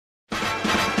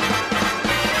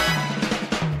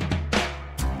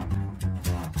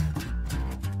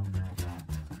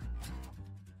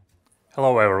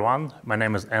Hello everyone, my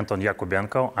name is Anton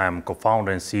Yakubenko. I am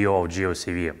co-founder and CEO of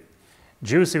GeoCV.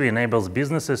 GeoCV enables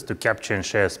businesses to capture and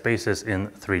share spaces in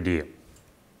 3D.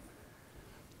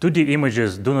 2D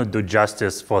images do not do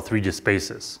justice for 3D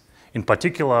spaces, in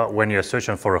particular when you're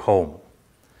searching for a home.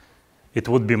 It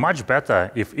would be much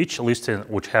better if each listing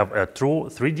would have a true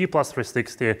 3D plus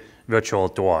 360 virtual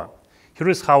tour. Here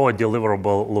is how a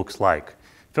deliverable looks like.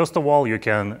 First of all, you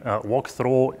can walk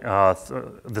through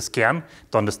the scan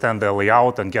to understand the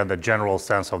layout and get the general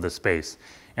sense of the space.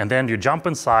 And then you jump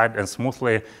inside and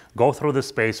smoothly go through the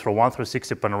space from one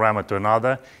 360 panorama to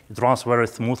another. It runs very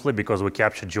smoothly because we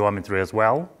capture geometry as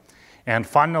well. And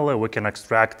finally, we can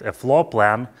extract a floor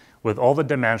plan with all the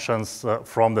dimensions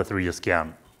from the 3D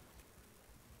scan.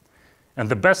 And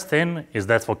the best thing is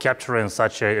that for capturing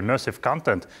such immersive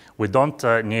content, we don't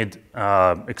need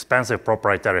expensive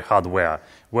proprietary hardware.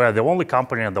 We're the only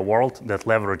company in the world that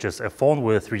leverages a phone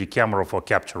with a 3D camera for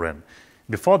capturing.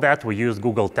 Before that, we used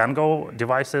Google Tango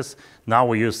devices. Now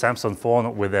we use Samsung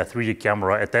phone with a 3D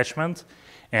camera attachment.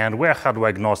 And we're hardware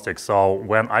agnostic, so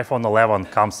when iPhone 11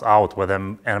 comes out with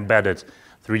an embedded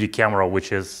 3D camera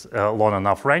which is long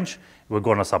enough range, we're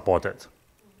going to support it.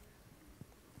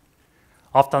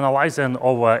 After analyzing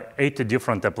over 80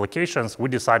 different applications, we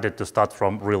decided to start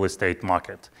from real estate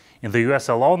market. In the US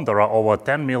alone, there are over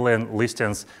 10 million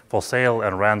listings for sale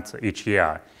and rent each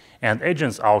year. And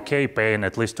agents are okay paying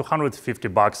at least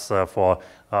 $250 for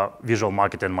visual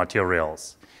marketing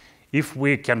materials. If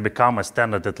we can become a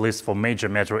standard at least for major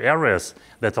metro areas,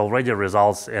 that already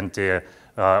results into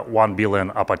 1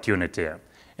 billion opportunity.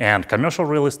 And commercial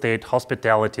real estate,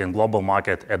 hospitality, and global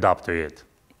market adapt to it.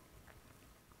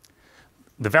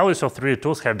 The values of 3D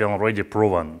tools have been already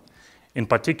proven. In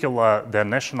particular, the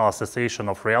National Association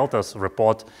of Realtors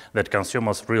report that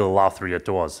consumers really love 3D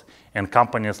tours. And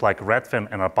companies like Redfin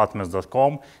and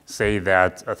Apartments.com say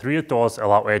that 3D tours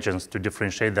allow agents to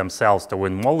differentiate themselves to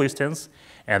win more listings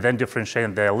and then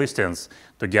differentiate their listings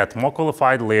to get more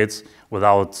qualified leads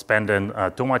without spending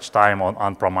too much time on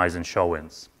unpromising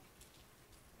showings.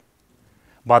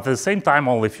 But at the same time,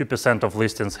 only a few % of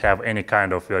listings have any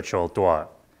kind of virtual tour.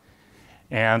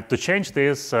 And to change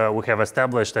this, we have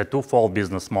established twofold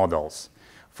business models.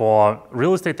 For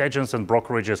real estate agents and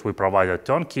brokerages, we provide a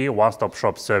turnkey one-stop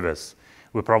shop service.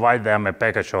 We provide them a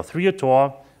package of 3D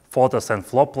tour, photos, and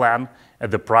floor plan at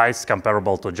the price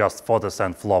comparable to just photos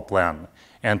and floor plan.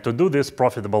 And to do this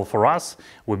profitable for us,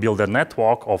 we build a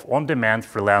network of on-demand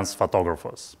freelance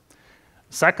photographers.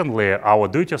 Secondly, our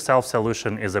do-it-yourself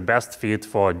solution is the best fit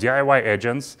for DIY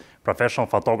agents, professional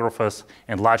photographers,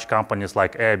 and large companies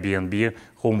like Airbnb,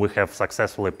 whom we have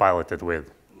successfully piloted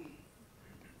with.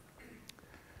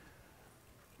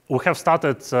 We have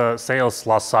started sales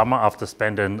last summer after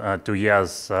spending 2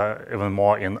 years even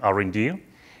more in R&D.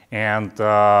 And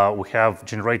we have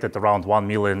generated around 1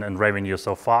 million in revenue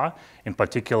so far. In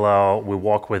particular, we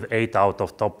work with 8 out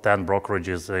of top 10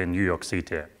 brokerages in New York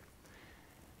City.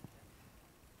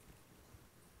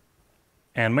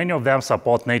 And many of them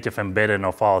support native embedding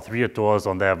of our 3D tours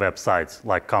on their websites,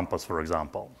 like Compass, for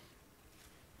example.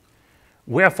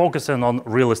 We are focusing on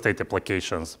real estate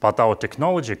applications, but our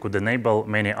technology could enable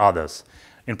many others.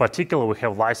 In particular, we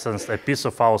have licensed a piece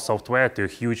of our software to a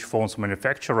huge phones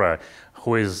manufacturer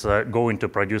who is going to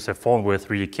produce a phone with a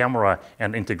 3D camera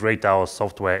and integrate our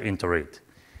software into it.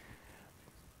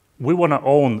 We want to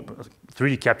own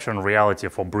 3D capture and reality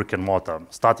for brick and mortar.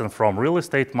 Starting from real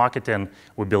estate marketing,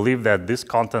 we believe that this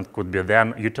content could be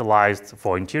then utilized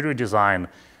for interior design,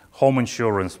 home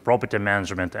insurance, property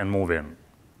management, and moving.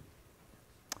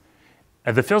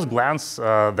 At the first glance,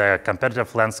 the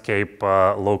competitive landscape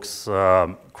looks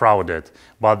crowded,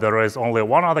 but there is only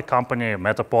one other company,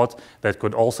 Metapod, that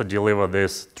could also deliver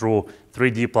this true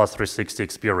 3D plus 360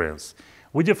 experience.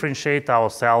 We differentiate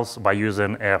ourselves by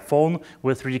using a phone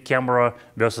with 3D camera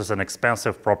versus an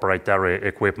expensive proprietary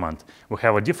equipment. We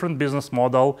have a different business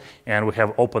model, and we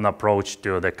have open approach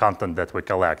to the content that we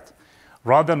collect.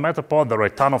 Rather than Metapod, there are a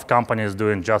ton of companies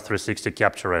doing just 360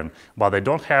 capturing, but they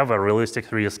don't have a realistic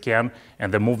 3D scan,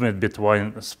 and the movement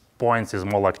between points is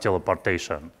more like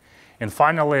teleportation. And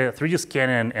finally, 3D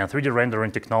scanning and 3D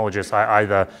rendering technologies are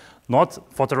either not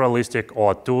photorealistic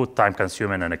or too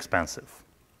time-consuming and expensive.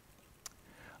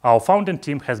 Our founding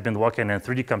team has been working in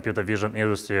 3D computer vision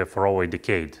industry for over a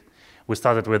decade. We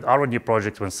started with R&D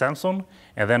project with Samsung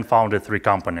and then founded 3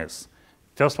 companies.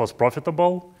 First was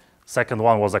profitable, second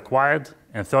one was acquired,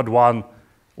 and third one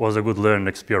was a good learning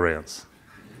experience.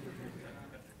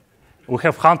 We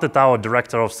have hunted our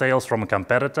director of sales from a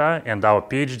competitor and our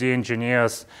PhD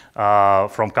engineers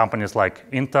from companies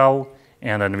like Intel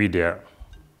and NVIDIA.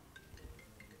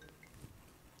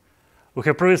 We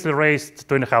have previously raised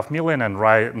 $2.5 million and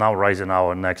now raising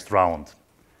our next round.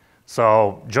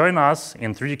 So join us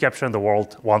in 3D capturing the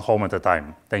world one home at a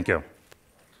time. Thank you.